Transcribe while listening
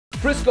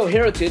Frisco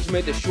Heritage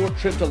made the short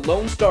trip to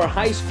Lone Star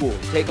High School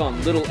to take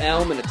on Little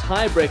Elm in a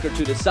tiebreaker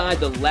to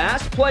decide the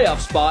last playoff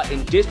spot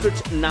in District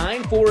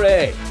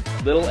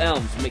 9-4A. Little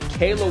Elm's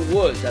Michaela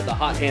Woods had the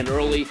hot hand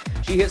early.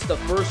 She hits the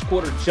first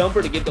quarter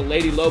jumper to give the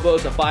Lady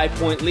Lobos a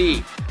 5-point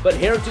lead. But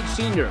Heritage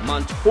senior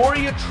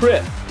Montoria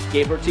Tripp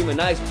gave her team a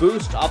nice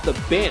boost off the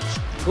bench.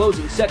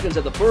 Closing seconds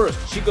of the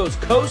first, she goes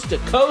coast to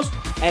coast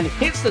and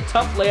hits the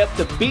tough layup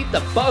to beat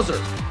the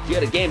buzzer. She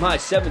had a game-high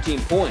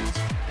 17 points.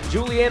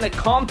 Juliana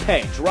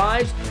Compe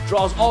drives,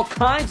 draws all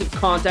kinds of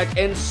contact,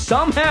 and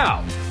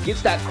somehow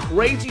gets that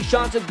crazy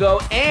shot to go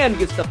and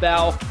gets the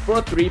foul for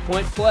a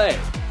three-point play.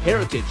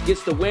 Heritage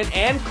gets the win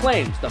and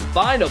claims the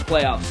final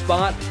playoff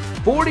spot,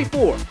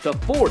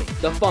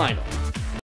 44-40 the final.